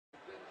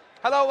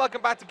Hello,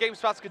 welcome back to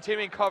GameSpot's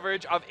continuing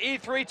coverage of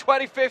E3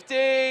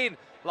 2015,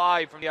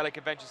 live from the LA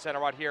Convention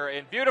Center right here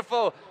in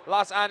beautiful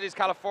Los Angeles,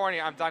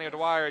 California. I'm Daniel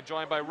Dwyer,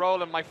 joined by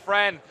Roland, my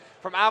friend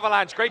from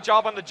Avalanche. Great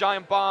job on the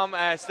giant bomb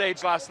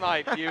stage last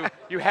night.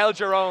 You held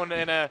your own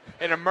in a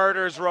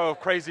murderer's row of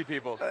crazy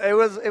people. It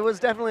was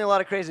definitely a lot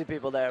of crazy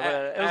people there,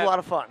 but it was a lot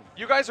of fun.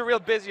 You guys are real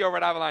busy over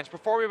at Avalanche.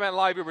 Before we went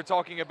live, we were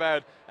talking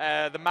about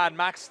the Mad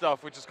Max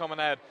stuff, which is coming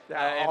out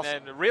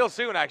awesome. real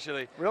soon,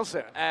 actually. Real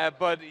soon.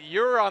 But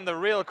you're on the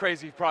real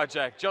crazy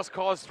project, Just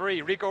Cause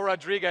 3. Rico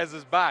Rodriguez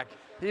is back.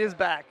 He is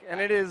back,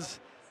 and it is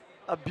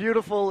a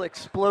beautiful,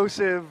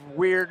 explosive,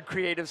 weird,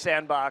 creative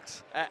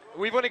sandbox.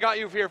 We've only got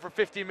you here for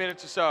 15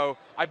 minutes or so.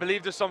 I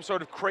believe there's some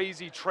sort of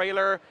crazy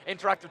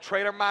interactive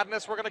trailer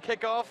madness we're going to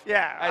kick off.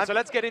 Yeah. So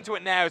let's get into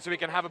it now so we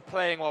can have it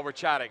playing while we're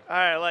chatting. All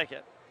right, I like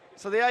it.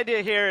 So the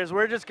idea here is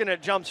we're just going to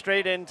jump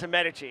straight into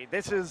Medici.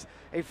 This is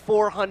a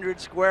 400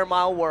 square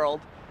mile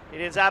world.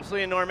 It is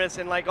absolutely enormous,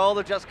 and like all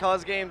the Just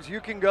Cause games,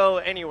 you can go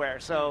anywhere.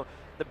 So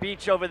the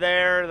beach over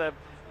there, the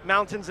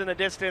mountains in the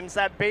distance,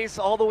 that base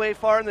all the way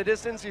far in the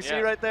distance you see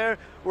right there,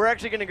 we're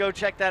actually going to go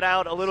check that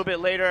out a little bit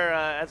later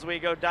as we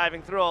go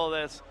diving through all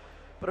of this.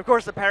 But of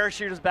course the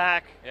parachute is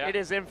back. It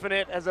is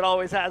infinite, as it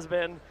always has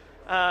been.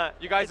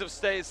 You guys have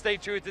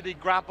stayed true to the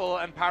grapple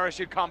and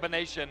parachute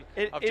combination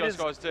of Just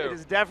Cause 2. It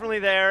is definitely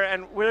there,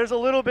 and there's a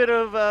little bit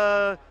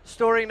of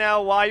story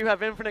now why you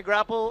have infinite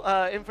grapple,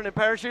 infinite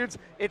parachutes.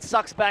 It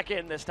sucks back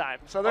in this time.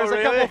 So there's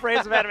a couple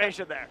frames of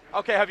animation there.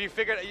 Okay, have you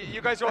figured, you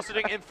guys are also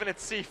doing infinite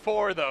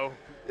C4 though.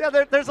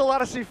 Yeah, there's a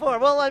lot of C4.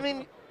 Well, I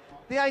mean,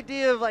 the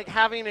idea of like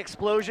having an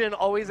explosion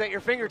always at your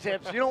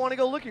fingertips, you don't want to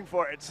go looking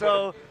for it.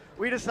 So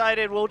we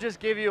decided we'll just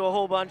give you a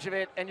whole bunch of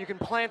it, and you can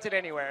plant it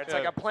anywhere. It's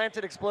like a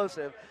planted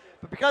explosive.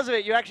 But because of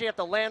it, you actually have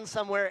to land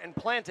somewhere and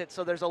plant it,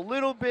 so there's a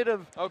little bit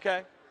of,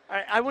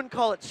 I wouldn't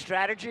call it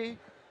strategy.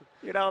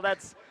 You know,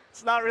 it's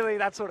not really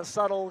that sort of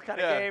subtle kind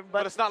of game.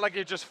 But it's not like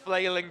you're just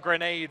flailing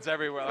grenades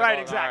everywhere. Right,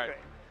 exactly.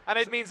 And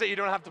it means that you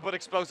don't have to put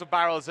explosive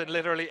barrels in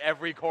literally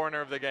every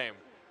corner of the game.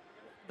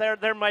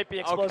 There might be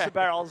explosive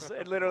barrels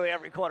in literally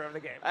every corner of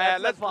the game.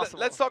 That's possible.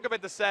 Let's talk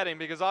about the setting,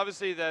 because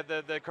obviously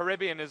the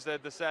Caribbean is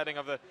the setting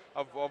of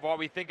what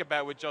we think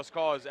about with Just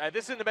Cause.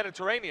 This is in the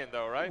Mediterranean,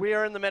 though, right? We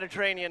are in the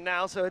Mediterranean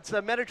now, so it's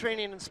a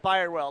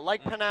Mediterranean-inspired world.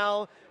 Like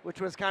Panal,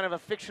 which was kind of a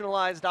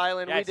fictionalized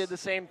island, we did the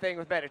same thing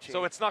with Medici.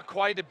 So it's not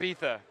quite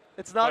Ibiza.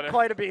 It's not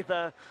quite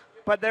Ibiza,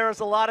 but there was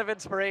a lot of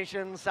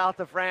inspiration, south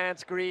of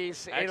France,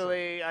 Greece,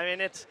 Italy. I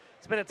mean, it's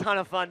been a ton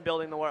of fun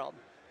building the world.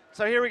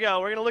 So here we go.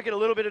 We're going to look at a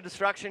little bit of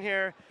destruction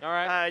here. All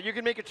right. You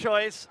can make a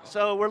choice.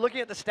 So we're looking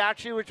at the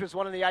statue, which was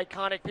one of the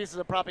iconic pieces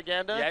of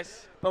propaganda.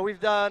 Yes. But we've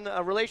done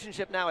a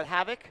relationship now with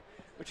Havoc,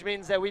 which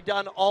means that we've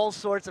done all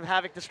sorts of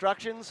Havoc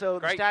destruction. So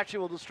the statue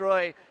will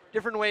destroy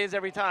different ways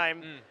every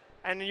time.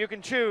 And you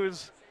can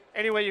choose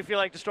any way you feel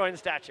like destroying the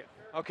statue.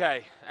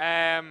 Okay.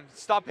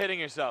 Stop hitting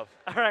yourself.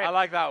 All right. I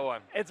like that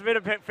one. It's been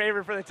a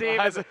favorite for the team.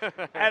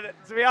 And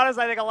to be honest,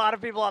 I think a lot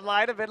of people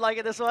online have been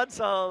liking this one.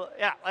 So,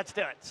 yeah, let's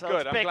do it. So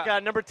let's pick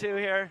number 2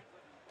 here.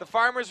 The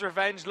Farmer's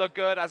Revenge looked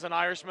good. As an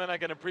Irishman, I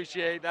can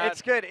appreciate that.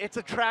 It's good. It's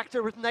a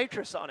tractor with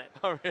nitrous on it.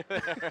 Oh,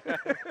 really?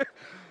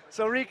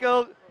 So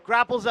Rico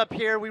grapples up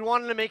here. We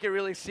wanted to make it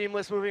really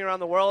seamless moving around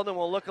the world, and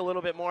we'll look a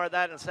little bit more at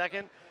that in a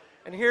second.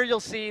 And here you'll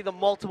see the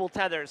multiple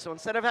tethers. So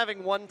instead of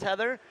having one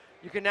tether,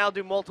 you can now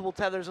do multiple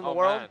tethers in the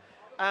world.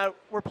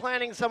 We're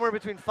planning somewhere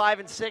between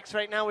 5 and 6.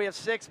 Right now we have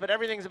 6, but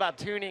everything's about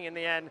tuning in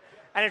the end.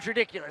 And it's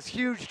ridiculous.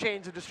 Huge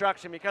chains of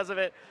destruction because of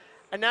it.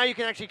 And now you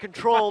can actually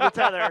control the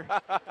tether.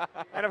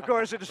 And of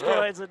course it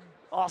destroys in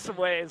awesome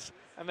ways.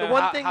 And the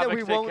one thing that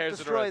we won't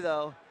destroy,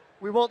 though,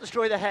 we won't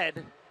destroy the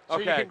head. So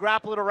you can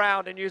grapple it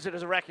around and use it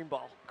as a wrecking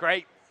ball.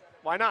 Great.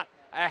 Why not?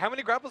 How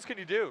many grapples can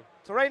you do?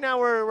 So right now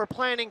we're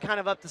planning kind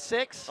of up to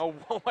 6. Oh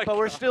my God. But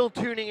we're still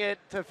tuning it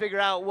to figure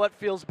out what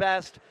feels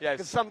best. Yes.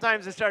 Because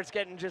sometimes it starts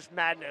getting just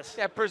madness.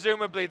 Yeah,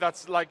 presumably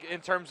that's like in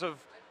terms of,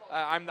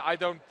 I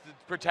don't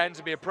pretend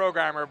to be a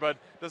programmer, but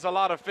there's a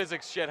lot of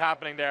physics shit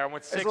happening there, and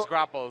with 6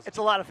 grapples. It's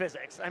a lot of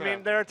physics. I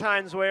mean, there are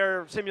times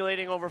where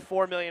simulating over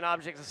 4 million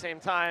objects at the same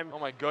time. Oh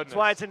my goodness. That's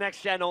why it's a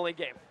next-gen only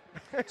game.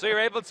 So you're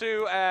able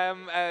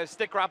to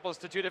stick grapples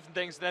to 2 different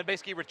things and then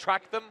basically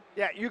retract them?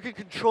 Yeah, you can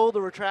control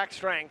the retract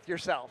strength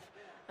yourself.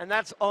 And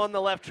that's on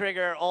the left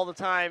trigger all the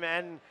time,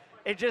 and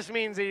it just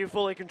means that you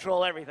fully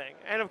control everything.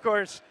 And of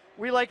course,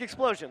 we like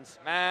explosions.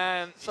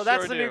 Man, so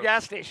that's the new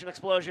gas station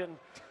explosion.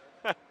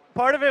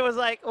 Part of it was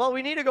like, well,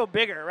 we need to go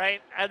bigger,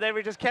 right? And then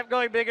we just kept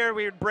going bigger.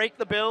 We would break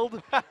the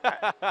build.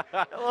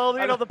 Well,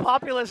 you know, the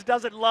populace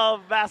doesn't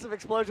love massive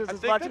explosions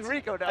as much as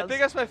Rico does. I think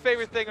that's my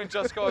favorite thing on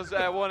Just Cause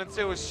 1 and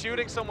 2 is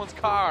shooting someone's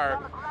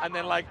car and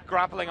then like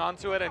grappling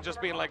onto it and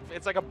just being like,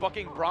 it's like a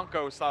bucking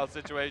bronco style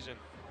situation.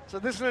 So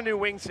this is a new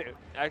wingsuit.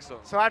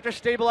 Excellent. So after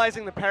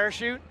stabilizing the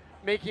parachute,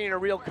 making it a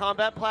real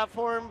combat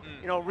platform,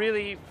 you know,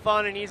 really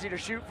fun and easy to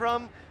shoot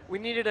from, we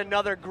needed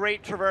another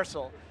great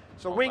traversal.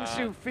 So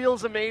wingsuit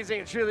feels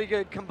amazing. It's really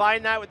good.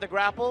 Combine that with the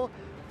grapple,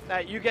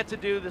 that you get to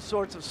do the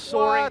sorts of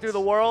soaring through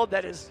the world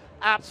that is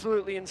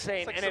absolutely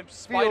insane, like and some it feels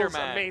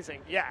Spider-Man.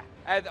 amazing. Yeah.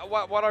 And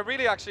what I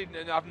really actually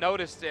I've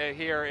noticed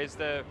here is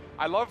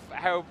I love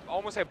how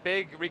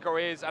big Rico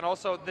is, and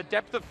also the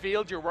depth of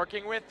field you're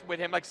working with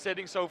him like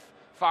sitting so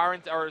far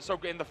so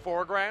in the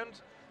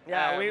foreground.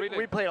 Yeah,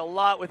 we played a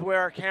lot with where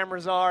our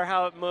cameras are,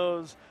 how it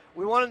moves.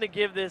 We wanted to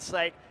give this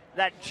like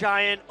that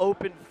giant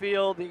open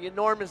field, the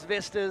enormous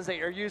vistas that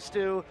you're used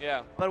to.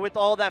 Yeah. But with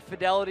all that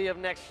fidelity of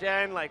next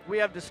gen, like we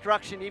have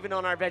destruction even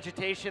on our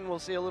vegetation. We'll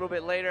see a little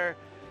bit later.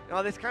 You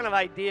know, this kind of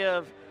idea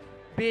of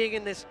being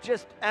in this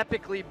just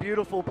epically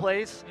beautiful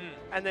place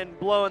and then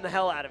blowing the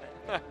hell out of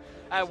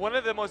it. One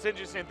of the most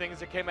interesting things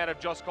that came out of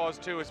Just Cause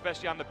 2,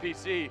 especially on the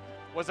PC,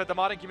 was that the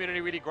modding community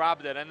really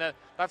grabbed it, and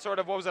that sort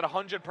of, what was it,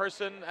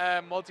 100-person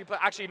multiplayer?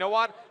 Actually, you know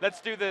what?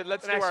 Let's do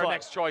our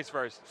next choice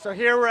first. So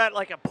here we're at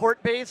like a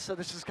port base, so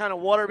this is kind of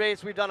water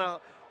based. We've done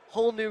a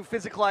whole new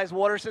physicalized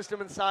water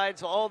system inside,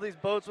 so all these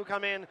boats will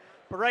come in.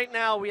 But right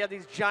now we have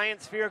these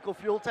giant spherical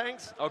fuel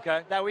tanks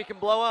that we can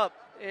blow up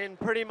in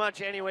pretty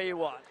much any way you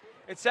want.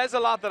 It says a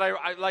lot that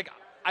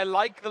I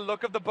like the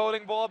look of the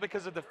bowling ball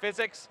because of the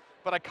physics,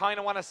 but I kind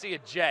of want to see a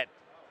jet.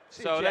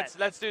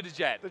 Let's do the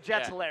jet. The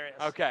jet's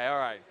hilarious. Okay, all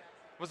right.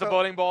 Was the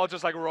bowling ball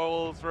just like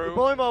roll through? The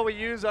bowling ball, we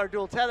use our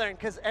dual tethering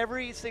because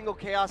every single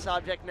chaos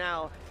object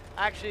now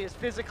actually is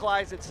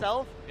physicalized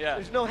itself. Yeah.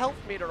 There's no health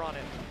meter on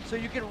it. So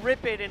you can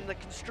rip it and the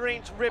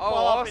constraints rip off,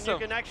 awesome. and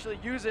you can actually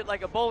use it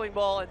like a bowling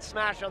ball and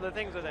smash other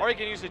things with it. Or you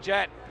can use a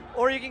jet.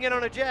 Or you can get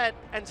on a jet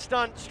and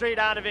stunt straight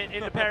out of it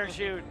into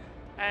parachute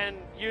and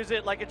use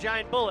it like a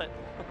giant bullet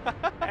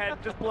and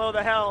just blow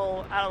the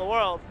hell out of the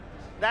world.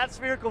 That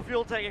spherical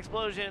fuel tank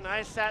explosion,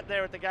 I sat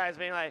there with the guys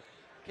being like,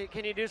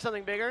 can you do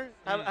something bigger?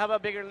 How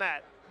about bigger than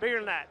that? Bigger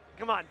than that.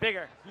 Come on,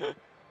 bigger.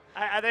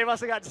 They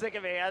must have gotten sick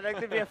of me. I think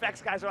the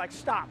VFX guys were like,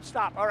 stop.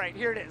 All right,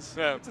 here it is.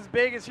 Yeah. It's as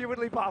big as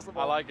humanly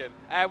possible. I like it.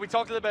 We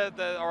talked a little bit,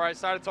 I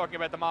started talking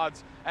about the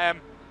mods.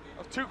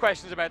 Two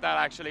questions about that,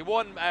 actually.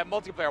 One,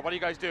 multiplayer. What are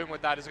you guys doing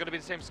with that? Is it going to be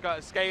the same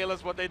scale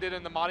as what they did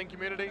in the modding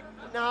community?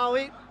 No,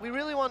 we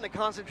really wanted to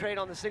concentrate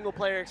on the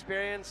single-player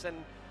experience, and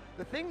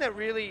the thing that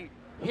really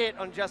hit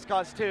on Just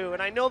Cause 2,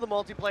 and I know the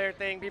multiplayer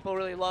thing, people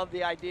really love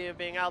the idea of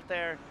being out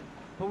there,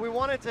 but we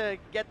wanted to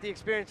get the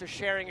experience of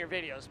sharing your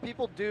videos.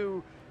 People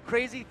do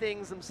crazy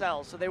things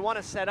themselves, so they want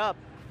to set up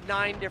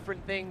 9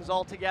 different things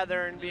all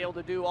together and be able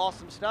to do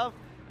awesome stuff,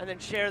 and then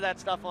share that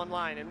stuff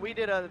online. And we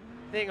did a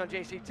thing on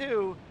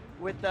JC2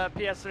 with the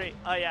PS3.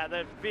 Oh yeah,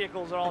 the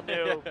vehicles are all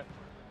new.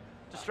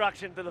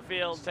 Destruction to the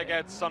field. Just take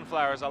out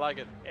sunflowers, I like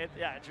it.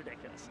 Yeah, it's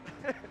ridiculous.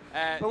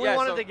 But we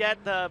wanted to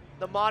get the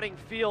modding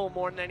feel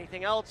more than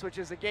anything else, which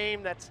is a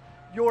game that's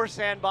your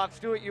sandbox,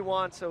 do what you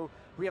want. So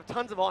we have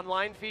tons of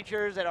online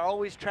features that are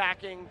always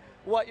tracking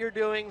what you're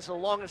doing, so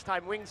longest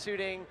time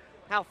wingsuiting,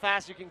 how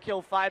fast you can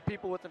kill 5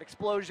 people with an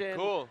explosion.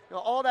 Cool. You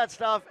know, all that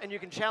stuff, and you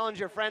can challenge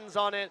your friends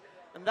on it,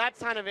 and that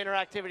kind of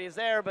interactivity is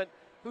there, but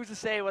who's to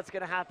say what's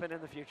going to happen in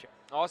the future?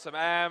 Awesome.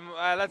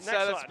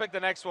 Let's pick the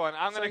next one.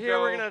 So here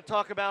we're going to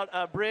talk about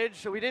a bridge.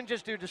 So we didn't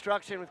just do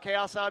destruction with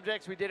chaos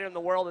objects. We did it in the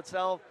world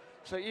itself.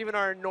 So even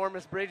our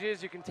enormous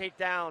bridges you can take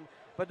down,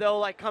 but they'll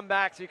like come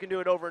back so you can do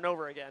it over and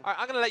over again. All right,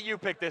 I'm going to let you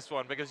pick this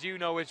one because you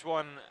know which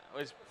one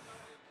is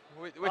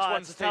which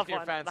one's taking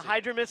your fancy. The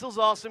Hydra missile's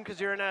awesome because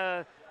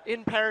you're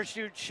in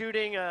parachute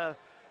shooting a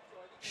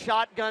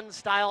shotgun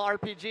style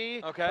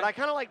RPG. Okay. But I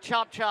kind of like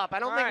Chop Chop. I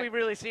don't think we've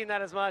really seen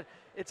that as much.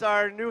 It's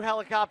our new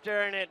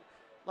helicopter, and it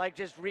like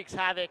just wreaks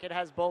havoc. It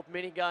has both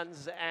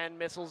miniguns and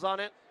missiles on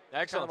it.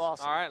 Excellent. Kind of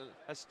awesome. All right,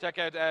 let's check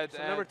out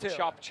number 2.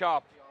 Chop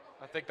Chop.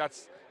 I think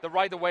that's the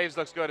Ride the Waves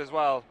looks good as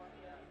well.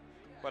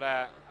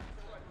 But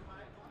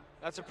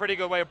that's a pretty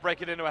good way of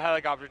breaking into a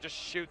helicopter. Just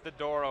shoot the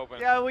door open.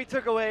 Yeah, we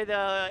took away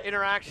the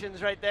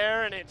interactions right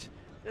there, and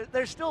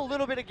there's still a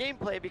little bit of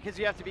gameplay because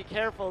you have to be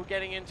careful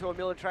getting into a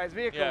militarized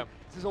vehicle. Yeah.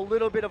 There's a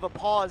little bit of a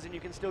pause, and you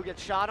can still get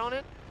shot on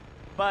it.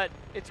 But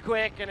it's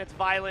quick and it's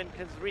violent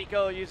because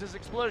Rico uses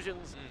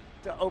explosions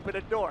to open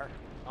a door.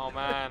 Oh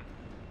man,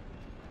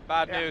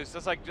 bad news.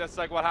 That's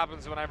like what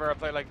happens whenever I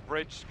play like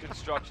Bridge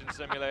Construction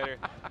Simulator.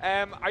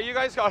 Are you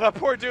guys? Oh, that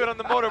poor dude on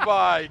the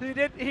motorbike. He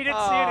didn't see it in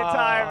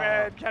time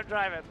and kept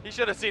driving. He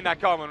should have seen that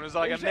coming. It was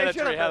like a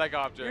military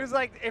helicopter. He was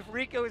like, if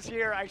Rico's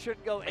here, I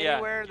shouldn't go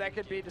anywhere that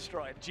could be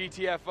destroyed.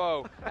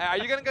 GTFO. Are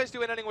you guys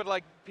doing anything with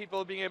like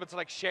people being able to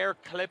like share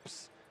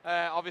clips?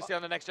 Obviously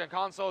on the next-gen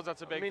consoles,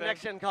 that's a big thing.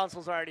 Next-gen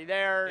consoles are already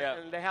there,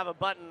 and they have a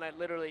button that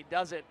literally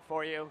does it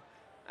for you.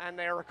 And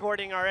they're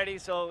recording already,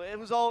 so it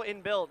was all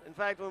inbuilt. In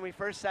fact, when we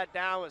first sat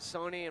down with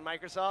Sony and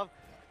Microsoft,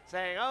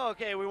 saying, oh,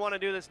 okay, we want to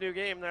do this new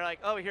game, they're like,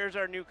 oh, here's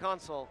our new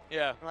console.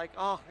 Yeah. We're like,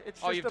 oh,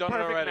 it's just a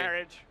perfect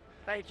marriage.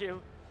 Thank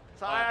you.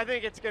 So I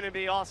think it's going to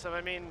be awesome.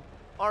 I mean,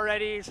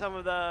 already some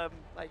of the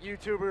like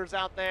YouTubers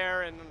out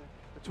there and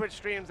the Twitch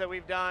streams that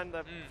we've done,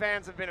 the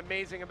fans have been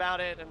amazing about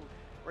it, and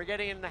we're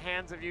getting in the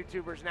hands of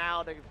YouTubers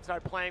now to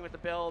start playing with the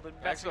build and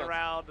messing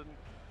around. And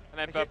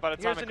then by the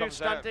time here's it the new comes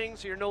out, stunting,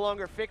 so you're no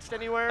longer fixed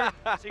anywhere.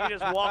 So you can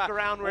just walk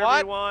around wherever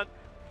you want,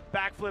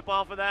 backflip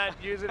off of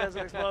that, use it as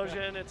an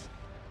explosion. It's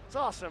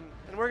awesome.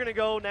 And we're going to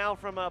go now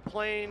from a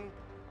plane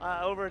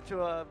over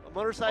to a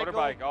motorcycle.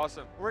 Motorbike,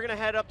 awesome. We're going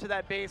to head up to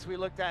that base we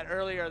looked at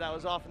earlier that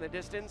was off in the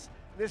distance.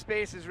 This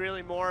base is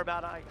really more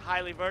about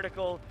highly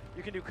vertical.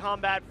 You can do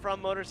combat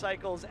from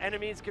motorcycles.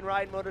 Enemies can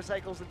ride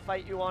motorcycles and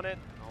fight you on it.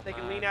 They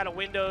can lean out of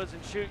windows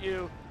and shoot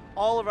you.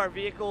 All of our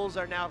vehicles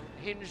are now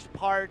hinged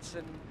parts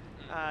and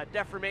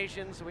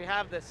deformations. We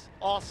have this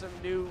awesome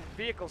new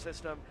vehicle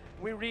system.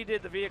 We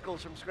redid the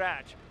vehicles from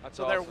scratch.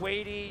 So they're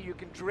weighty, you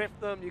can drift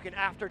them, you can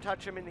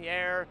after-touch them in the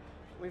air.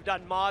 We've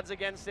done mods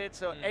against it,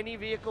 so any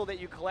vehicle that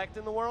you collect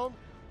in the world,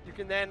 you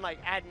can then like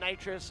add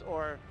nitrous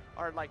or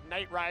like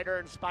Knight Rider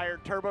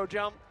inspired turbo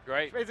jump.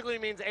 Great. Which basically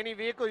means any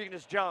vehicle you can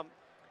just jump.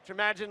 To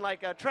imagine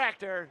like a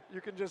tractor,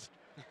 you can just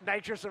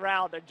nitrous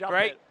around and jump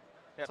it.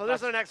 Yep, so this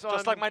is the next one.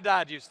 Just like my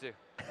dad used to.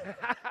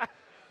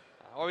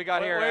 What we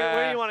got here?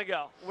 Where do you want to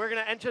go? We're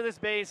going to enter this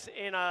base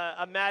in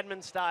a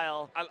Madman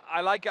style. I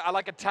like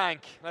a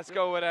tank. Let's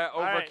go with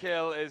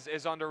overkill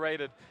is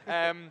underrated.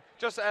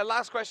 Just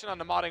last question on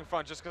the modding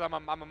front, just because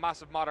I'm a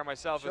massive modder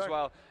myself as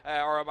well,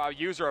 or a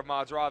user of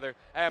mods rather.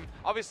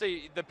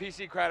 Obviously, the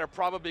PC crowd are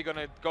probably going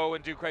to go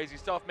and do crazy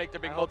stuff, make their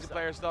big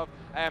multiplayer stuff.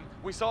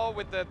 We saw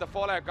with the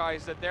Fallout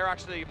guys that they're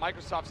actually,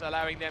 Microsoft's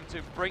allowing them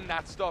to bring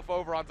that stuff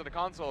over onto the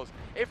consoles.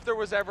 If there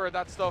was ever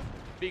that stuff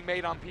being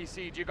made on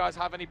PC, do you guys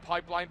have any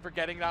pipeline for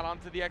getting that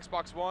onto the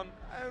Xbox One?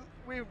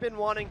 We've been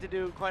wanting to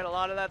do quite a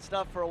lot of that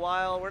stuff for a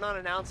while. We're not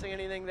announcing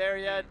anything there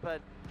yet,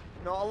 but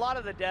you know, a lot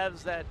of the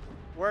devs that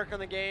work on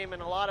the game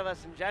and a lot of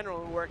us in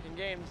general who work in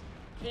games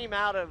came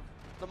out of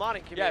the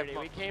modding community.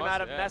 We came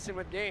out of messing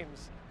with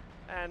games,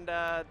 and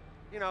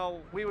you know,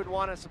 we would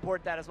want to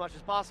support that as much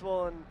as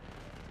possible. And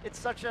it's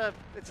such a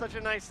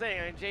nice thing.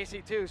 I mean,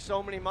 JC2,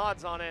 so many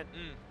mods on it.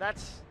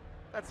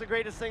 That's the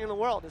greatest thing in the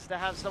world, is to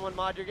have someone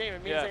mod your game.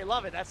 It means they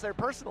love it. That's their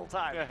personal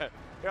time.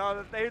 You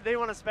know, they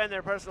want to spend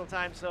their personal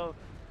time, so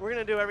we're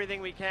going to do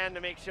everything we can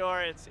to make sure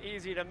it's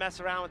easy to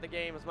mess around with the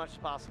game as much as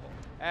possible.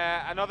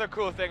 Another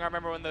cool thing, I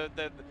remember when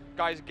the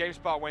guys at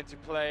GameSpot went to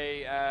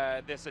play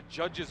this at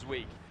Judges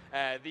Week,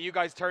 you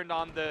guys turned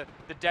on the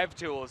dev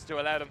tools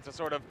to allow them to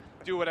sort of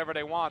do whatever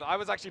they want. I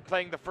was actually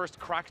playing the first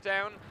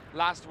Crackdown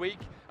last week,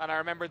 and I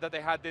remember that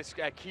they had this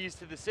Keys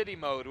to the City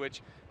mode,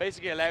 which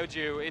basically allowed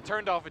you, it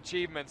turned off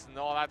achievements and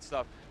all that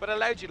stuff, but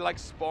allowed you to like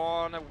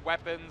spawn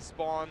weapons,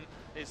 spawn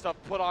stuff,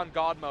 put on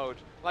God mode.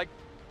 Like,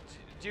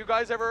 do you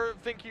guys ever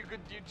think you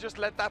just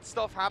let that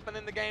stuff happen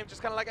in the game?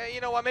 Just kind of like, hey,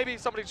 you know what, maybe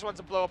somebody just wants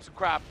to blow up some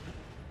crap.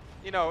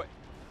 You know,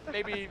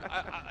 maybe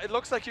it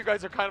looks like you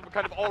guys are kind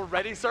of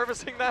already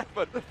servicing that,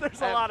 but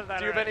there's a lot of that.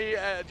 Do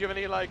you have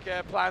any like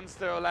plans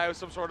to allow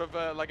some sort of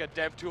like a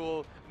dev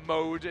tool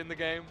mode in the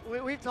game?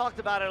 We've talked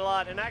about it a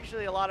lot, and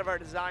actually a lot of our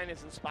design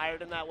is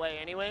inspired in that way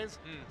anyways.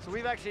 So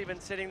we've actually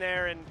been sitting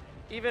there, and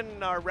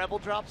even our Rebel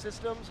Drop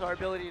systems, our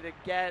ability to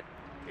get,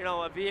 you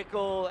know, a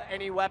vehicle,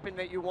 any weapon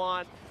that you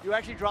want, you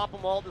actually drop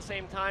them all at the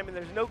same time, and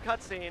there's no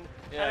cutscene,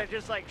 and it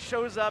just like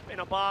shows up in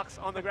a box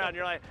on the ground.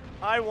 You're like,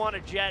 I want a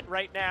jet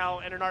right now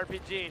and an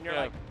RPG, and you're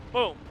like,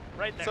 boom,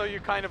 right there. So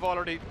you kind of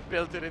already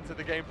built it into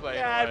the gameplay.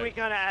 Yeah, and we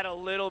kind of add a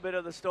little bit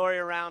of the story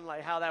around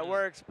like how that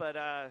works, but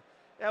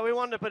yeah, we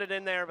wanted to put it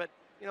in there. But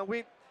you know,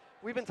 we've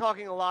been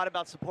talking a lot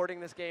about supporting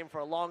this game for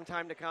a long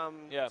time to come.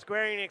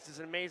 Square Enix is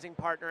an amazing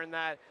partner in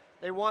that.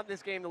 They want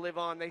this game to live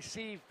on. They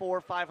see 400,000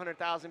 or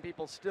 500,000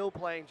 people still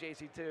playing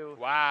JC2.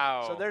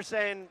 Wow. So they're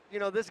saying, you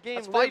know, this game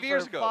lived 5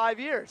 years for ago. 5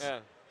 years. Yeah.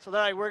 So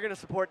they're like, we're going to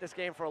support this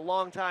game for a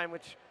long time,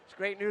 which is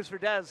great news for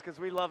devs because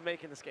we love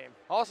making this game.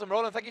 Awesome,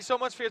 Roland. Thank you so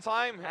much for your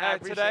time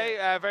today.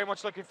 Very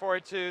much looking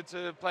forward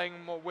to playing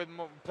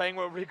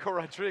with Rico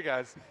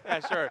Rodriguez. Yeah,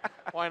 sure.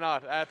 Why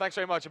not? Thanks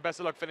very much, and best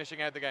of luck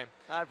finishing out the game.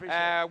 I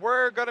appreciate it.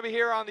 We're going to be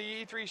here on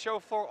the E3 show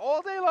floor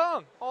all day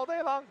long. All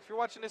day long. If you're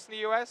watching this in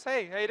the US,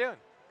 hey, how you doing?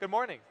 Good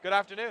morning. Good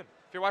afternoon.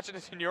 If you're watching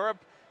this in Europe,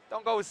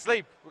 don't go to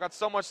sleep. We've got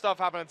so much stuff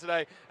happening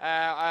today.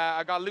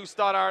 I got Lou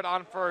Stoddard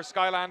on for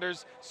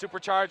Skylanders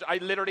Supercharged.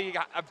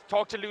 I've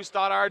talked to Lou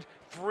Stoddard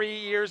 3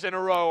 years in a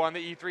row on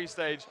the E3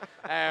 stage.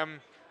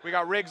 We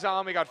got Riggs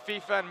on, we got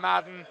FIFA and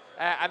Madden.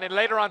 And then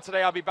later on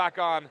today, I'll be back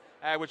on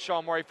with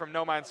Sean Murray from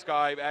No Man's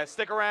Sky.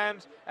 Stick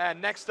around.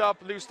 Next up,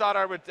 Lou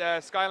Stoddard with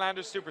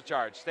Skylanders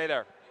Supercharged. Stay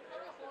there.